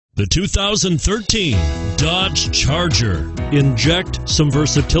The 2013 Dodge Charger. Inject some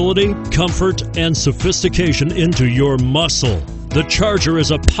versatility, comfort, and sophistication into your muscle. The Charger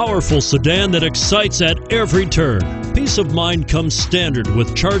is a powerful sedan that excites at every turn. Peace of mind comes standard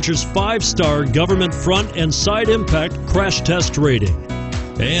with Charger's 5-star government front and side impact crash test rating.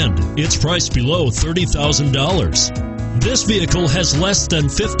 And it's priced below $30,000. This vehicle has less than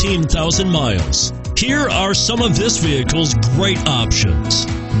 15,000 miles. Here are some of this vehicle's great options: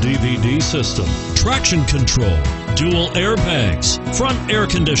 DVD system, traction control, dual airbags, front air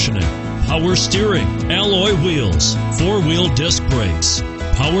conditioning, power steering, alloy wheels, 4-wheel disc brakes,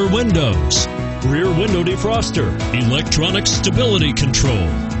 power windows, rear window defroster, electronic stability control.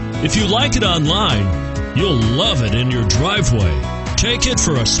 If you like it online, you'll love it in your driveway. Take it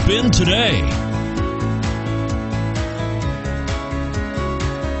for a spin today.